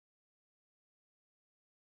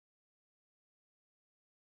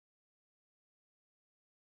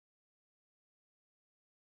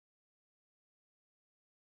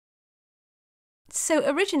So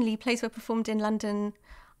originally plays were performed in London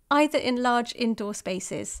either in large indoor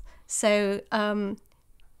spaces, so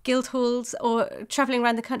guild halls, or travelling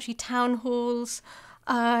around the country, town halls,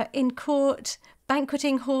 in court,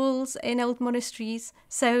 banqueting halls in old monasteries.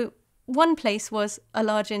 So one place was a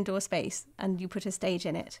large indoor space and you put a stage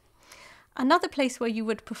in it. Another place where you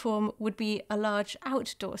would perform would be a large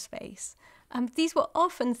outdoor space. These were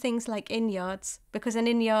often things like innyards, because an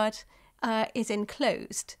innyard is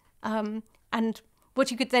enclosed. And what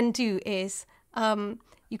you could then do is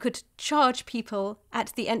you could charge people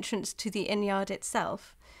at the entrance to the innyard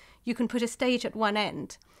itself. You can put a stage at one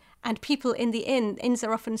end, and people in the inns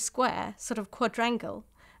are often square, sort of quadrangle,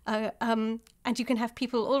 and you can have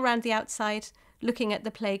people all around the outside looking at the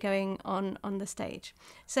play going on the stage.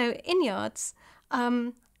 So innyards,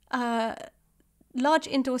 large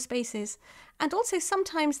indoor spaces, and also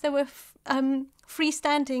sometimes there were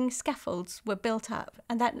freestanding scaffolds were built up,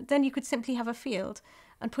 and then you could simply have a field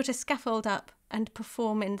and put a scaffold up and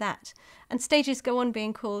perform in that. And stages go on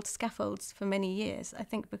being called scaffolds for many years, I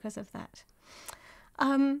think, because of that.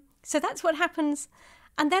 So that's what happens.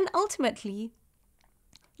 And then ultimately,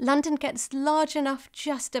 London gets large enough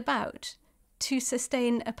just about to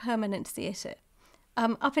sustain a permanent theatre.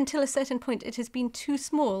 Up until a certain point, it has been too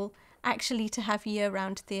small actually to have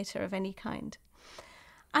year-round theatre of any kind.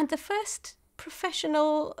 And the first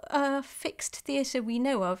professional fixed theatre we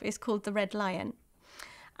know of is called the Red Lion.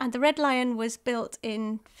 And the Red Lion was built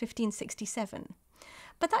in 1567.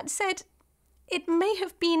 But that said, it may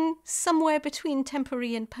have been somewhere between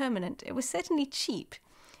temporary and permanent. It was certainly cheap.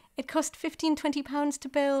 It cost £15–20 to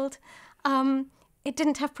build. It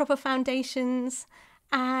didn't have proper foundations.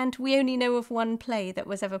 And we only know of one play that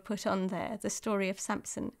was ever put on there, The Story of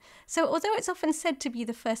Samson. So although it's often said to be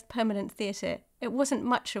the first permanent theatre, it wasn't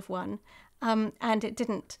much of one, and it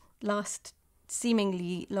didn't last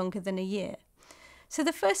seemingly longer than a year. So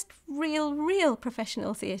the first real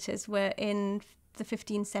professional theatres were in the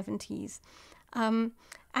 1570s. And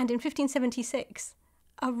in 1576,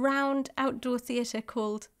 a round outdoor theatre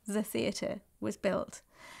called The Theatre was built.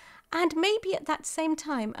 And maybe at that same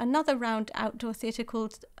time, another round outdoor theatre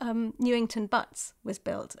called Newington Butts was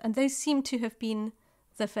built. And those seem to have been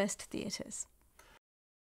the first theatres.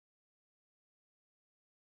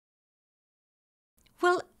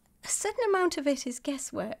 Well, a certain amount of it is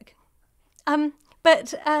guesswork.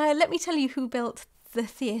 But let me tell you who built the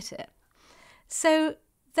theatre. So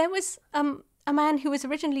there was a man who was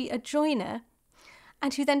originally a joiner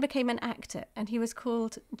and who then became an actor, and he was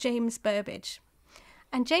called James Burbage.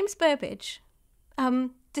 And James Burbage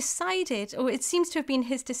decided, or it seems to have been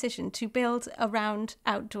his decision, to build a round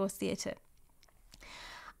outdoor theatre.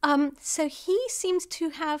 So he seems to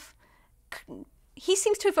have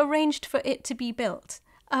arranged for it to be built.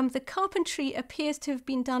 The carpentry appears to have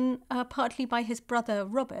been done partly by his brother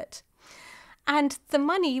Robert, and the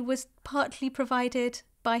money was partly provided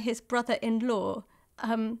by his brother-in-law.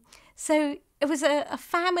 So it was a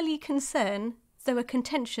family concern, though a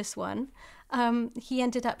contentious one. He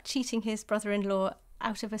ended up cheating his brother-in-law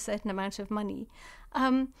out of a certain amount of money.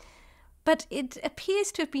 But it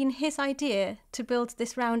appears to have been his idea to build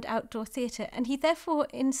this round outdoor theatre, and he therefore,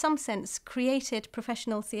 in some sense, created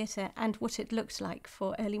professional theatre and what it looked like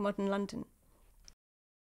for early modern London.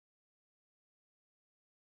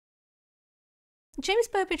 James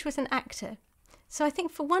Burbage was an actor, so I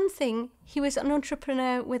think for one thing, he was an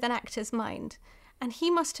entrepreneur with an actor's mind, and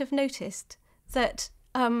he must have noticed that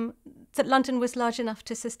London was large enough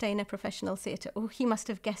to sustain a professional theatre, or he must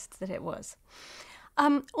have guessed that it was.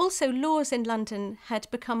 Also, laws in London had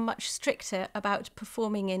become much stricter about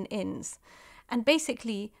performing in inns, and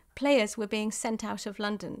basically players were being sent out of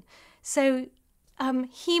London. So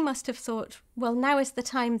he must have thought, well, now is the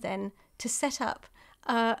time then to set up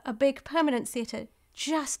a big permanent theatre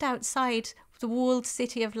just outside the walled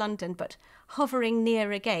city of London, but hovering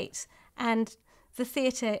near a gate. And the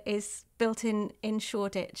theatre is built in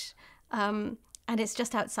Shoreditch, and it's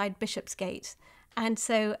just outside Bishopsgate. And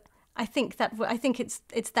so I think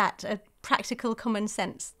it's that a practical common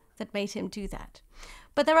sense that made him do that.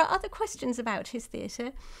 But there are other questions about his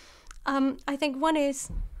theatre. I think one is,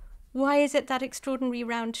 why is it that extraordinary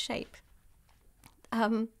round shape?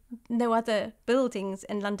 No other buildings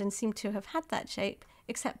in London seem to have had that shape,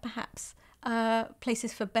 except perhaps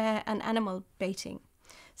places for bear and animal baiting.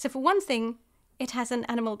 So for one thing, it has an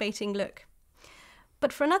animal baiting look.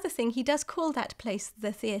 But for another thing, he does call that place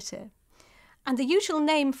the theatre. And the usual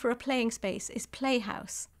name for a playing space is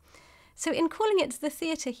playhouse. So in calling it the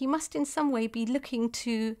theatre, he must in some way be looking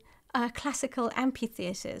to classical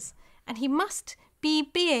amphitheatres. And he must be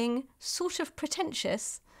being sort of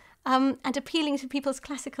pretentious and appealing to people's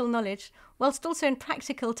classical knowledge, whilst also in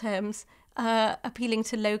practical terms appealing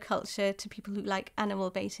to low culture, to people who like animal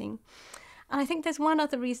baiting. And I think there's one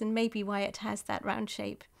other reason maybe why it has that round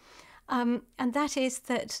shape, and that is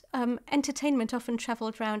that entertainment often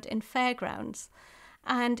travelled round in fairgrounds.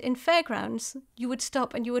 And in fairgrounds, you would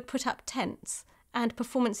stop and you would put up tents, and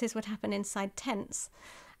performances would happen inside tents.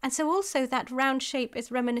 And so also that round shape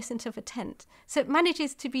is reminiscent of a tent. So it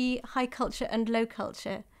manages to be high culture and low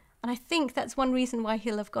culture. And I think that's one reason why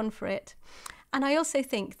he'll have gone for it. And I also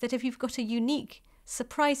think that if you've got a unique,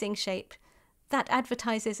 surprising shape, that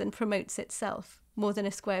advertises and promotes itself more than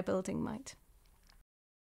a square building might.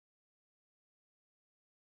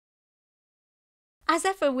 As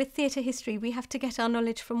ever with theatre history, we have to get our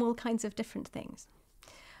knowledge from all kinds of different things.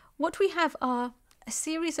 What we have are a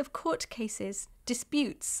series of court cases,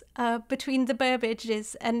 disputes between the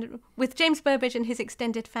Burbages and with James Burbage and his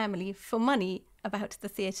extended family for money about the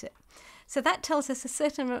theatre. So that tells us a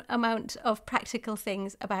certain amount of practical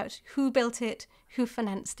things about who built it, who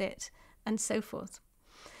financed it, and so forth.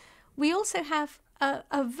 We also have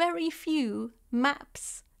a very few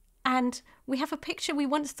maps, and we have a picture we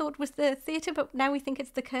once thought was the theatre, but now we think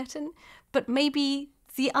it's the curtain. But maybe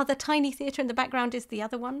the other tiny theatre in the background is the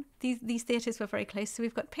other one. These theatres were very close. So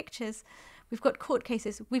we've got pictures, we've got court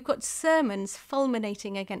cases, we've got sermons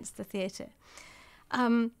fulminating against the theatre.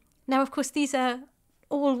 Now, of course, these are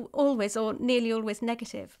always or nearly always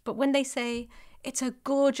negative. But when they say it's a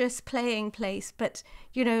gorgeous playing place, but,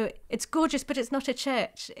 you know, it's gorgeous, but it's not a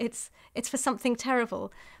church. It's for something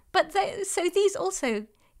terrible. But so these also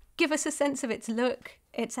give us a sense of its look,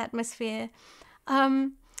 its atmosphere.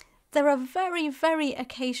 There are very, very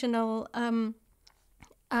occasional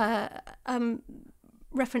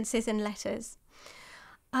references in letters.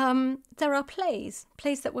 There are plays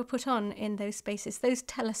that were put on in those spaces. Those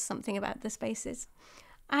tell us something about the spaces.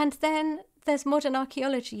 And then there's modern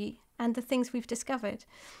archaeology and the things we've discovered.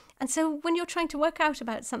 And so when you're trying to work out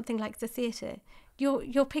about something like the theatre,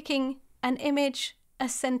 you're picking an image, a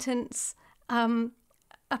sentence,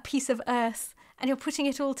 a piece of earth, and you're putting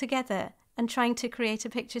it all together and trying to create a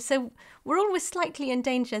picture. So we're always slightly in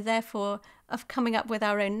danger, therefore, of coming up with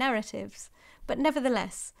our own narratives. But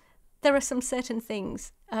nevertheless, there are some certain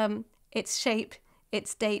things, its shape,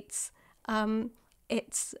 its dates,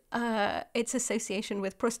 its association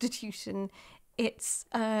with prostitution, its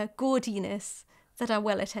gaudiness, that are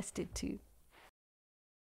well attested to.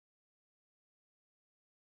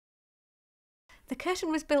 The curtain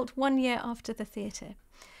was built 1 year after the theatre,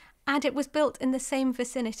 and it was built in the same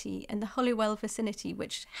vicinity, in the Holywell vicinity,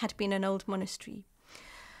 which had been an old monastery.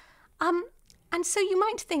 And so you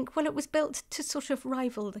might think, well, it was built to sort of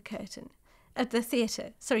rival the curtain, the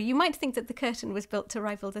theatre. Sorry, you might think that the curtain was built to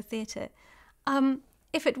rival the theatre.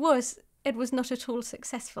 If it was not at all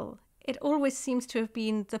successful. It always seems to have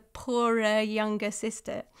been the poorer younger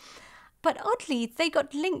sister. But oddly, they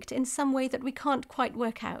got linked in some way that we can't quite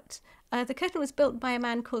work out. The curtain was built by a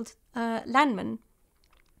man called Lanman.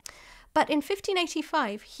 But in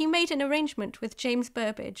 1585, he made an arrangement with James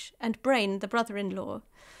Burbage and Brain, the brother-in-law,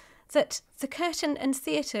 that the curtain and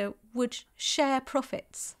theatre would share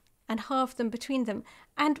profits and halve them between them.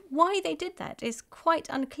 And why they did that is quite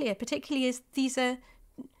unclear, particularly as these are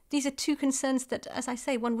two concerns that, as I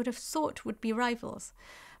say, one would have thought would be rivals.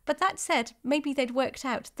 But that said, maybe they'd worked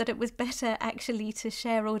out that it was better actually to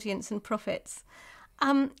share audience and profits.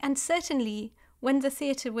 And certainly, when the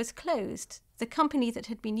theatre was closed, the company that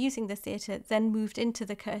had been using the theatre then moved into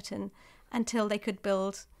the curtain until they could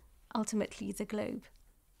build, ultimately, the Globe.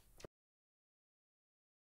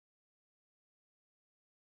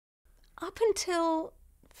 Up until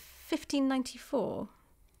 1594,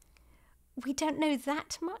 we don't know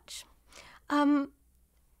that much.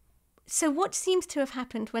 So what seems to have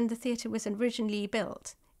happened when the theatre was originally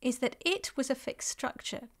built is that it was a fixed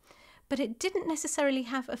structure, but it didn't necessarily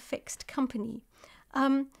have a fixed company.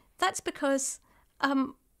 That's because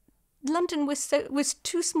London was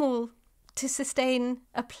too small to sustain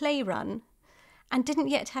a play run and didn't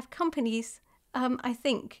yet have companies, I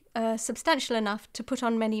think, substantial enough to put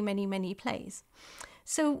on many, many, many plays.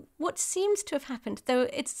 So what seems to have happened, though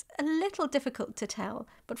it's a little difficult to tell,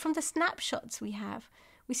 but from the snapshots we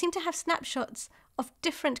seem to have snapshots of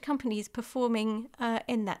different companies performing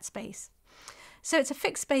in that space. So it's a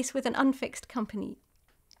fixed space with an unfixed company.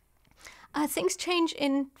 Things change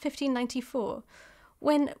in 1594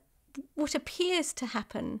 when what appears to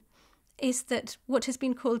happen is that what has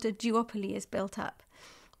been called a duopoly is built up.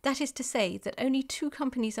 That is to say that only two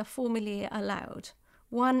companies are formally allowed,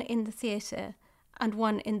 one in the theatre and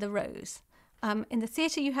one in the Rose. In the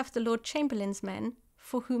theatre you have the Lord Chamberlain's men,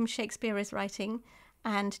 for whom Shakespeare is writing,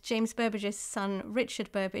 and James Burbage's son,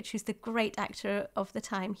 Richard Burbage, who's the great actor of the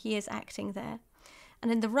time, he is acting there.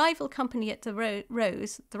 And in the rival company at the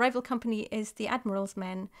Rose, the rival company is the Admiral's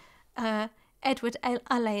Men. Edward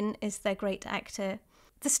Alleyn is their great actor.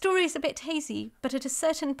 The story is a bit hazy, but at a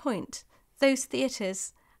certain point, those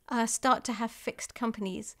theatres start to have fixed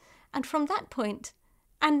companies. And from that point,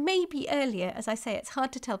 and maybe earlier, as I say, it's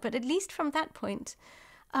hard to tell, but at least from that point,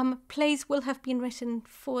 plays will have been written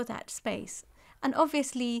for that space. And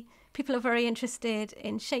obviously, people are very interested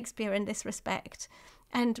in Shakespeare in this respect.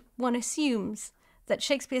 And one assumes that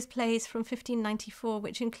Shakespeare's plays from 1594,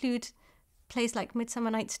 which include plays like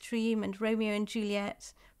Midsummer Night's Dream and Romeo and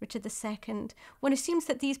Juliet, Richard II, one assumes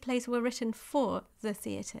that these plays were written for the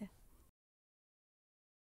theatre.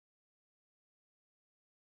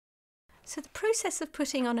 So the process of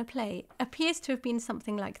putting on a play appears to have been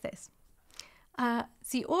something like this.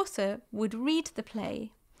 The author would read the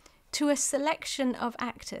play to a selection of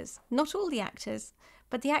actors, not all the actors,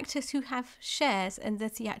 but the actors who have shares in the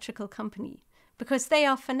theatrical company, because they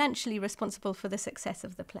are financially responsible for the success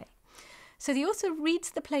of the play. So the author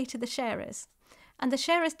reads the play to the sharers, and the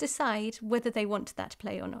sharers decide whether they want that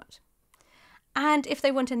play or not, and if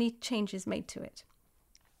they want any changes made to it.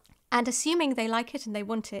 And assuming they like it and they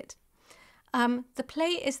want it, the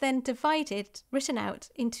play is then divided, written out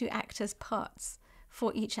into actors' parts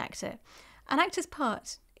for each actor. An actor's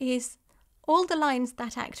part is all the lines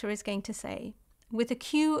that actor is going to say, with a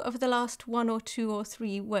cue of the last 1 or 2 or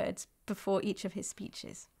 3 words before each of his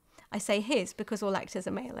speeches. I say his because all actors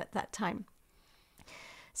are male at that time.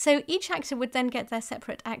 So each actor would then get their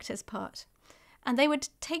separate actor's part, and they would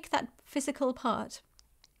take that physical part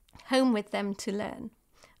home with them to learn,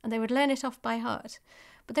 and they would learn it off by heart.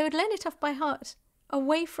 But they would learn it off by heart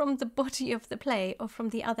away from the body of the play or from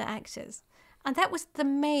the other actors. And that was the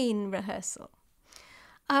main rehearsal.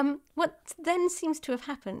 What then seems to have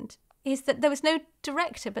happened is that there was no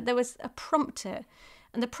director, but there was a prompter.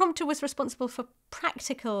 And the prompter was responsible for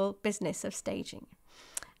practical business of staging.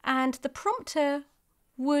 And the prompter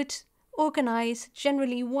would organise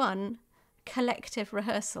generally one collective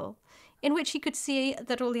rehearsal in which he could see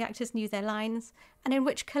that all the actors knew their lines and in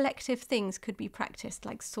which collective things could be practised,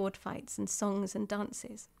 like sword fights and songs and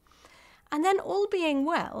dances. And then, all being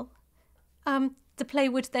well, the play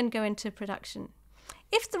would then go into production.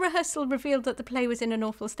 If the rehearsal revealed that the play was in an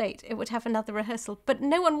awful state, it would have another rehearsal, but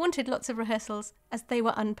no one wanted lots of rehearsals as they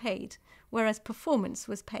were unpaid, whereas performance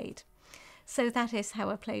was paid. So that is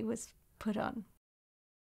how a play was put on.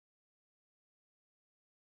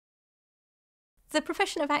 The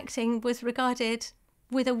profession of acting was regarded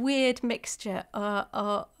with a weird mixture,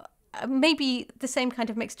 or maybe the same kind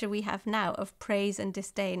of mixture we have now of praise and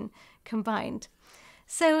disdain combined.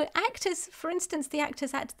 So actors, for instance, the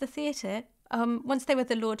actors at the theatre, once they were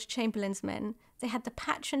the Lord Chamberlain's men, they had the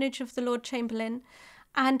patronage of the Lord Chamberlain,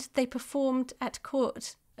 and they performed at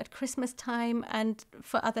court at Christmas time and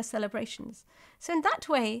for other celebrations. So in that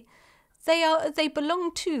way, they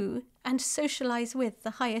belong to and socialise with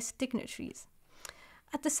the highest dignitaries.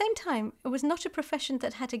 At the same time, it was not a profession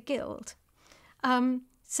that had a guild,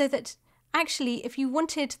 so that actually, if you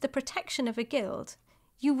wanted the protection of a guild,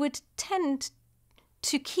 you would tend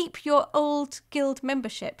to keep your old guild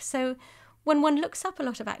membership. So when one looks up a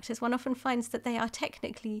lot of actors, one often finds that they are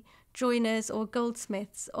technically joiners or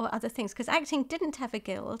goldsmiths or other things, because acting didn't have a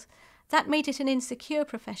guild. That made it an insecure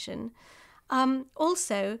profession.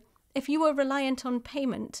 Also, if you were reliant on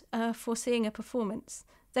payment for seeing a performance,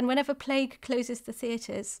 then whenever plague closes the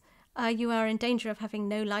theatres, you are in danger of having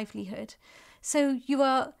no livelihood. So you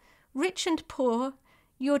are rich and poor,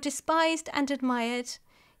 you're despised and admired,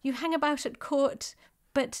 you hang about at court,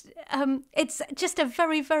 but it's just a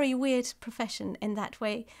very, very weird profession in that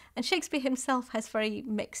way. And Shakespeare himself has very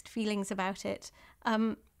mixed feelings about it,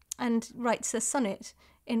 and writes a sonnet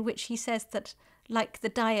in which he says that, like the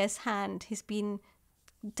dyer's hand, he's been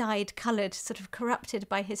dyed, coloured, sort of corrupted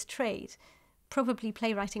by his trade. Probably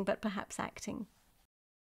playwriting, but perhaps acting.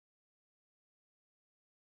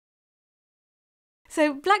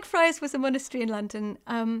 So Blackfriars was a monastery in London.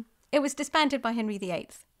 It was disbanded by Henry VIII.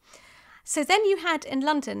 So then you had in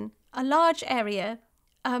London a large area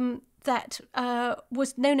that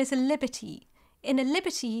was known as a liberty. In a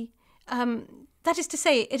liberty, that is to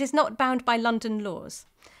say, it is not bound by London laws.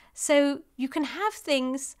 So you can have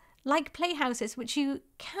things like playhouses which you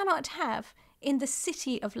cannot have in the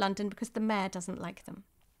city of London because the mayor doesn't like them.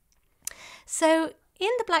 So in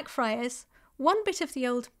the Blackfriars, one bit of the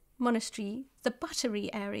old monastery, the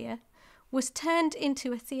buttery area, was turned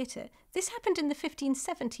into a theatre. This happened in the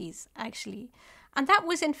 1570s, actually, and that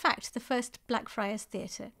was in fact the first Blackfriars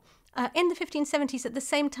theatre. in the 1570s at the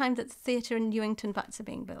same time that the theatre in Newington Butts are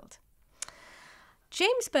being built.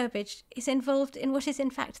 James Burbage is involved in what is in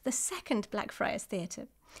fact the second Blackfriars Theatre.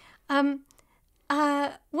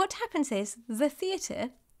 What happens is the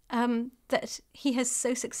theatre that he has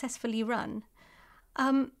so successfully run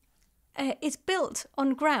is built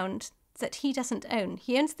on ground that he doesn't own.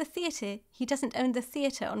 He owns the theatre. He doesn't own the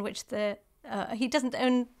theatre on which he doesn't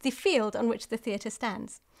own the field on which the theatre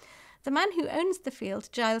stands. The man who owns the field,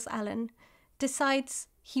 Giles Allen, decides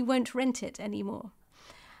he won't rent it anymore.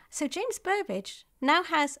 So James Burbage now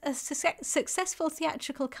has a successful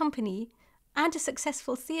theatrical company and a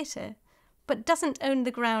successful theatre, but doesn't own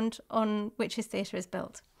the ground on which his theatre is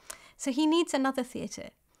built. So he needs another theatre.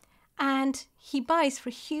 And he buys for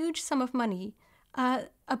a huge sum of money a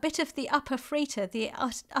bit of the upper freighter, the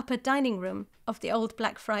upper dining room of the old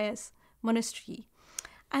Blackfriars Monastery,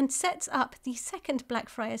 and sets up the second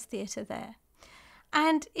Blackfriars Theatre there.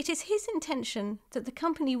 And it is his intention that the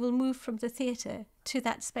company will move from the theatre to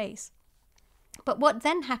that space. But what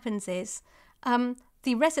then happens is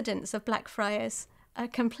the residents of Blackfriars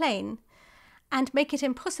complain and make it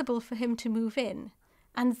impossible for him to move in.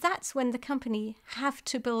 And that's when the company have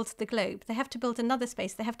to build the Globe. They have to build another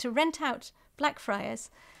space. They have to rent out Blackfriars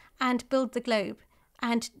and build the Globe.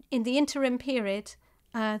 And in the interim period,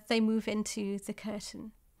 they move into the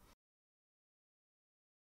Curtain.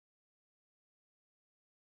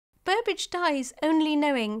 Burbage dies only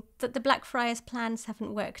knowing that the Blackfriars' plans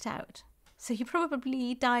haven't worked out. So he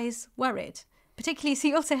probably dies worried, particularly as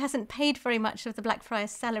he also hasn't paid very much of the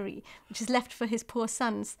Blackfriars' salary, which is left for his poor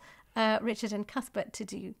sons, Richard and Cuthbert, to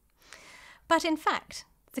do. But in fact,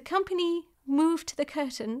 the company moved to the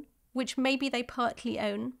Curtain, which maybe they partly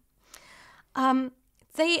own.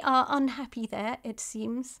 They are unhappy there, it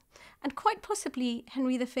seems, and quite possibly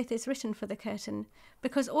Henry V is written for the Curtain,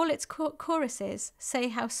 because all its choruses say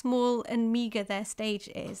how small and meagre their stage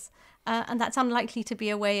is, and that's unlikely to be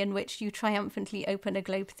a way in which you triumphantly open a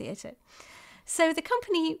Globe Theatre. So the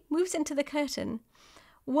company moves into the Curtain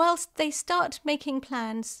whilst they start making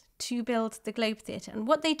plans to build the Globe Theatre. And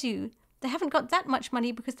what they do, they haven't got that much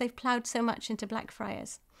money because they've ploughed so much into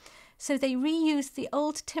Blackfriars. So they reuse the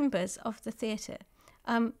old timbers of the theatre.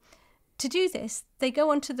 To do this, they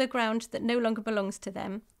go onto the ground that no longer belongs to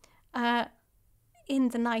them. In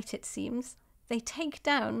the night, it seems, they take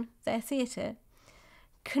down their theatre,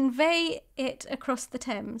 convey it across the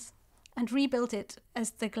Thames, and rebuild it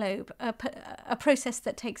as the Globe, a process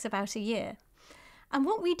that takes about a year. And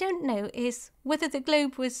what we don't know is whether the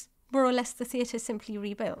Globe was more or less the theatre simply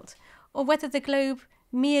rebuilt, or whether the Globe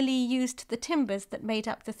merely used the timbers that made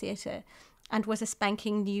up the theatre and was a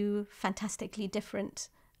spanking new, fantastically different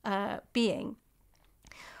being.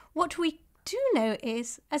 What we do know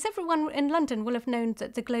is, as everyone in London will have known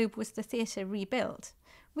that the Globe was the theatre rebuilt,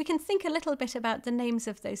 we can think a little bit about the names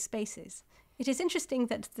of those spaces. It is interesting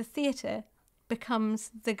that the theatre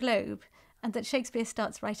becomes the Globe and that Shakespeare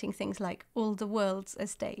starts writing things like all the world's a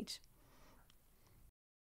stage.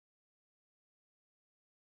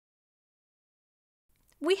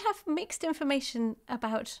 We have mixed information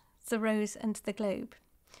about the Rose and the Globe.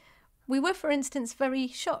 We were, for instance, very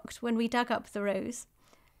shocked when we dug up the Rose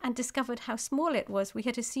and discovered how small it was. We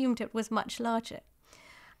had assumed it was much larger.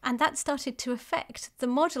 And that started to affect the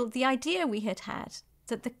model, the idea we had had,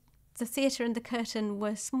 that the theatre and the Curtain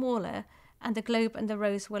were smaller and the Globe and the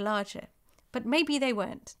Rose were larger. But maybe they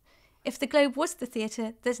weren't. If the Globe was the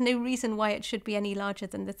theatre, there's no reason why it should be any larger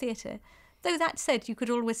than the theatre. Though that said, you could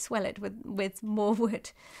always swell it with more wood.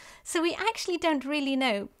 So we actually don't really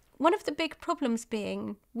know. One of the big problems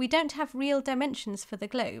being we don't have real dimensions for the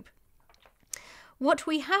Globe. What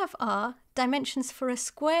we have are dimensions for a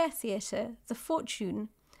square theatre, the Fortune,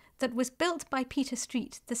 that was built by Peter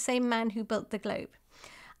Street, the same man who built the Globe.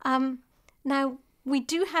 Now, we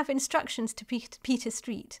do have instructions to Peter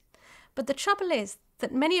Street, but the trouble is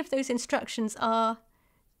that many of those instructions are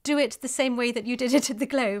do it the same way that you did it at the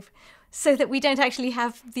Globe, so that we don't actually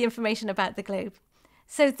have the information about the Globe.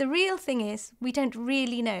 So the real thing is we don't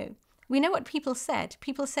really know. We know what people said.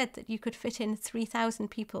 People said that you could fit in 3,000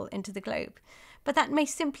 people into the Globe, but that may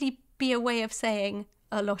simply be a way of saying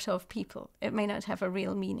a lot of people. It may not have a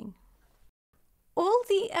real meaning. All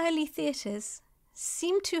the early theatres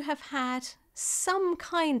seem to have had some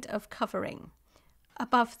kind of covering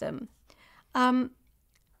above them.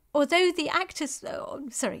 Although the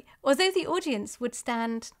audience would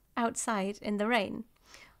stand outside in the rain,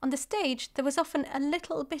 on the stage there was often a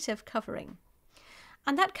little bit of covering.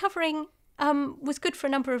 And that covering was good for a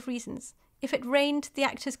number of reasons. If it rained, the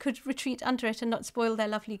actors could retreat under it and not spoil their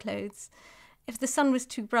lovely clothes. If the sun was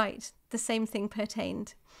too bright, the same thing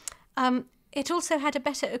pertained. it also had a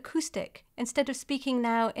better acoustic. Instead of speaking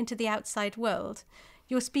now into the outside world,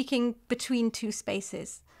 you're speaking between two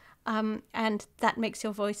spaces, and that makes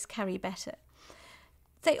your voice carry better.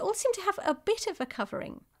 They all seem to have a bit of a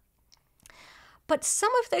covering, but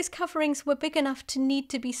some of those coverings were big enough to need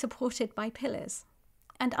to be supported by pillars,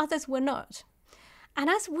 and others were not. And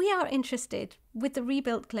as we are interested with the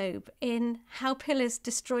rebuilt globe in how pillars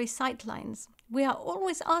destroy sightlines, we are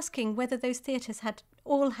always asking whether those theatres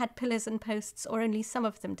all had pillars and posts, or only some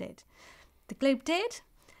of them did. The globe did.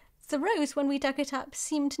 The rose, when we dug it up,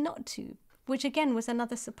 seemed not to, which again was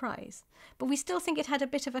another surprise. But we still think it had a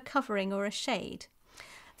bit of a covering or a shade.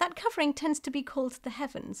 That covering tends to be called the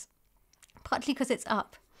heavens, partly because it's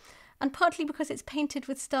up, and partly because it's painted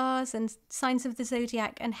with stars and signs of the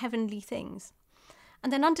zodiac and heavenly things.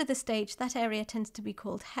 And then under the stage, that area tends to be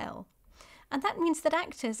called hell. And that means that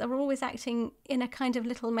actors are always acting in a kind of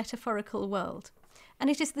little metaphorical world. And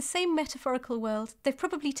it is the same metaphorical world. They've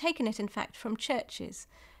probably taken it, in fact, from churches.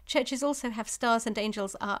 Churches also have stars and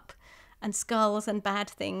angels up, and skulls and bad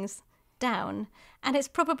things down. And it's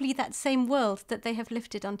probably that same world that they have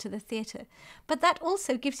lifted onto the theatre. But that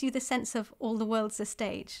also gives you the sense of all the world's a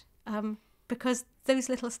stage, because those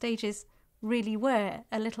little stages really were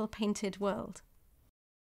a little painted world.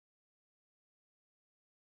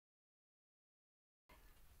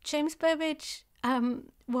 James Burbage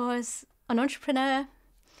was an entrepreneur,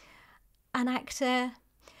 an actor,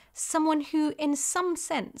 someone who, in some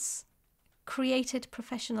sense, created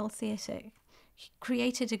professional theatre. He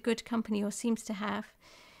created a good company, or seems to have.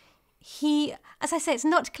 He, as I say, it's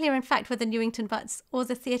not clear, in fact, whether Newington Butts or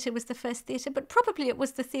the theatre was the first theatre, but probably it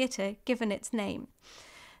was the theatre, given its name.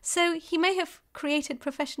 So he may have created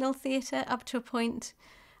professional theatre up to a point,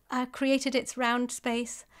 created its round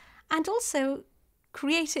space, and also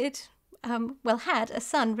created, had a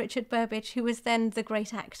son, Richard Burbage, who was then the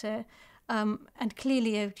great actor, and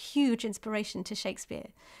clearly a huge inspiration to Shakespeare.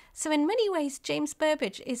 So in many ways, James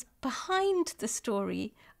Burbage is behind the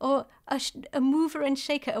story, or a mover and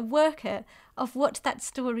shaker, a worker of what that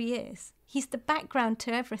story is. He's the background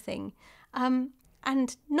to everything,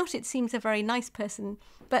 and not, it seems, a very nice person,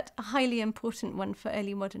 but a highly important one for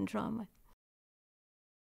early modern drama.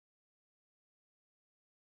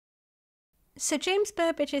 So James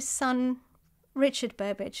Burbage's son, Richard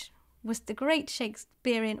Burbage, was the great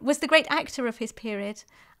actor of his period,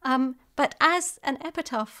 but as an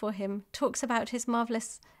epitaph for him talks about his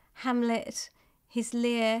marvellous Hamlet, his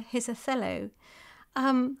Lear, his Othello,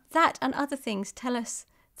 that and other things tell us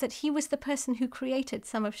that he was the person who created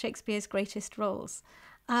some of Shakespeare's greatest roles.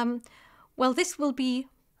 This will be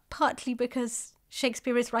partly because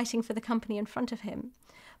Shakespeare is writing for the company in front of him,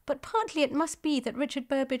 but partly it must be that Richard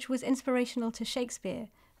Burbage was inspirational to Shakespeare.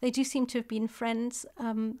 They do seem to have been friends,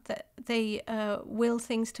 that they will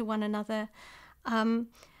things to one another. And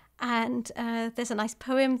there's a nice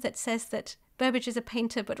poem that says that Burbage is a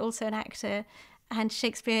painter but also an actor, and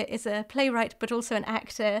Shakespeare is a playwright but also an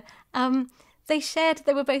actor.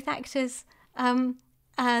 They were both actors.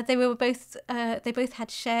 They both had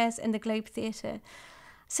shares in the Globe Theatre.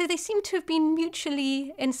 So they seem to have been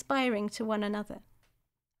mutually inspiring to one another.